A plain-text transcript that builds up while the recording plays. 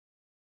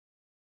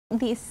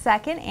The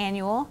second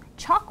annual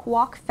Chalk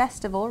Walk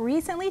Festival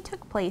recently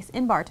took place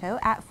in Bartow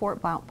at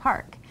Fort Blount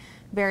Park.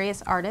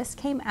 Various artists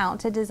came out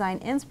to design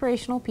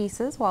inspirational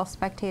pieces while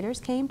spectators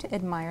came to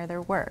admire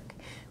their work.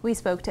 We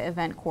spoke to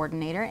event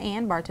coordinator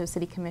and Bartow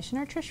City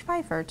Commissioner Trish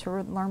Pfeiffer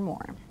to learn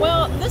more.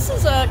 Well, this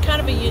is a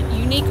kind of a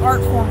unique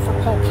art form for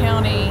Polk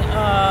County.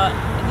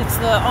 It's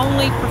the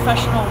only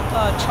professional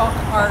chalk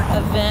art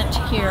event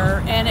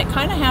here, and it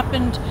kind of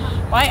happened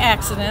by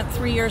accident.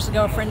 3 years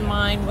ago, a friend of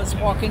mine was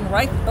walking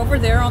right over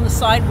there on the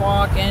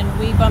sidewalk, and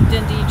we bumped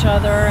into each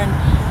other,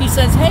 and he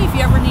says, "Hey, if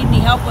you ever need any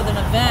help with an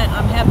event,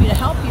 I'm happy to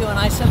help you." And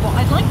I said, "Well,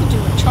 I'd like to do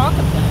a chalk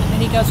event."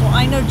 And he goes, "Well,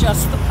 I know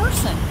just the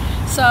person."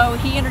 So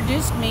he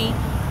introduced me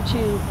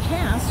to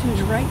Cass,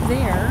 who's right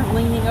there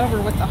leaning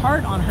over with the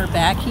heart on her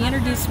back. He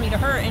introduced me to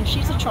her, and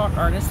she's a chalk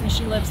artist, and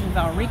she lives in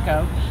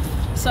Valrico.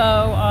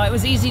 So it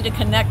was easy to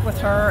connect with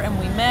her, and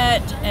we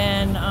met,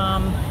 and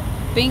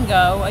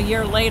bingo, a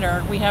year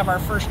later, we have our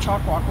first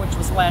chalk walk, which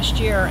was last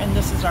year, and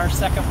this is our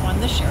second one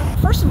this year.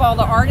 First of all,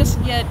 the artists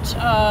get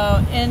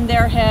in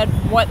their head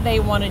what they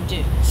want to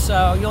do.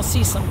 So you'll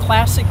see some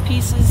classic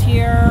pieces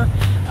here,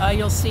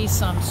 you'll see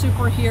some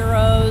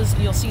superheroes,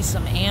 you'll see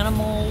some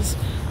animals,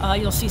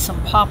 you'll see some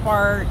pop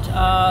art,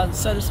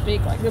 so to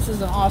speak. Like this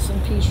is an awesome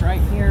piece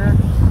right here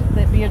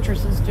that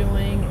Beatrice is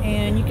doing,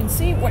 and you can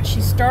see what she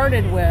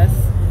started with,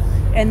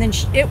 and then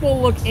it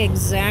will look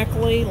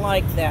exactly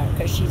like that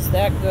because she's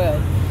that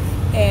good.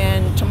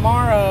 And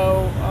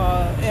tomorrow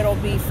it'll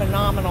be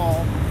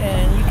phenomenal,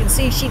 and you can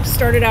see she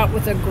started out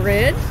with a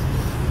grid,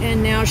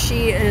 and now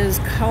she is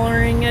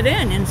coloring it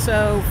in. And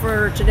so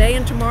for today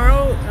and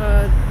tomorrow,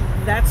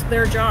 that's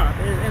their job,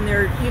 and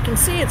you can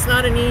see it's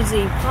not an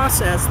easy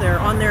process. They're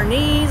on their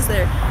knees,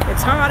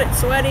 it's hot, it's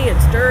sweaty,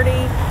 it's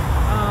dirty,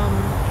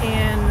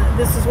 and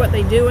this is what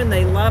they do, and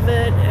they love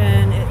it,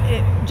 and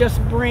it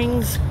just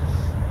brings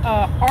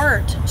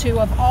art to,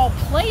 of all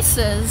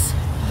places,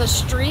 the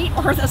street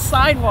or the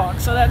sidewalk.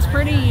 So that's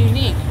pretty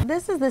unique.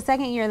 This is the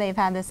second year they've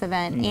had this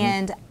event,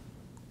 and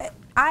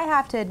I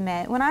have to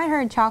admit, when I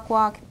heard Chalk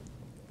Walk,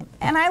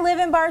 and I live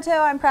in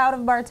Bartow, I'm proud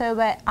of Bartow,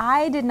 but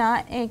I did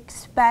not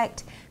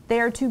expect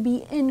there to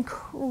be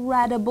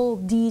incredible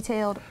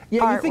detailed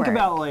artwork. You think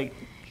about like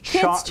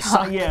chalk.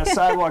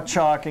 Sidewalk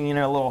chalk and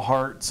little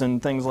hearts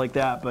and things like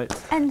that, but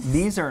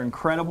these are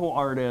incredible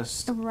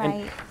artists.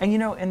 Right. And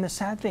and the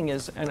sad thing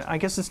is, and I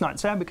guess it's not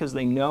sad because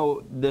they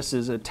know this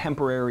is a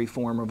temporary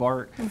form of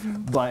art,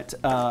 but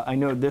I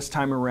know this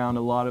time around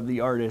a lot of the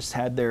artists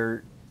had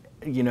their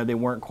they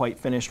weren't quite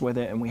finished with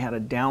it, and we had a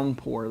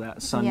downpour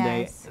that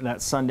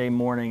Sunday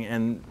morning,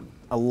 and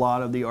a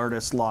lot of the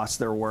artists lost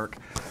their work.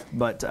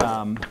 But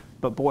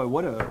boy,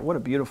 what a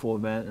beautiful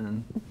event!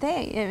 And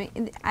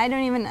I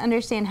don't even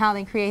understand how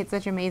they create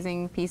such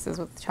amazing pieces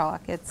with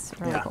chalk. It's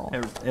really cool.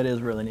 It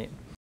is really neat.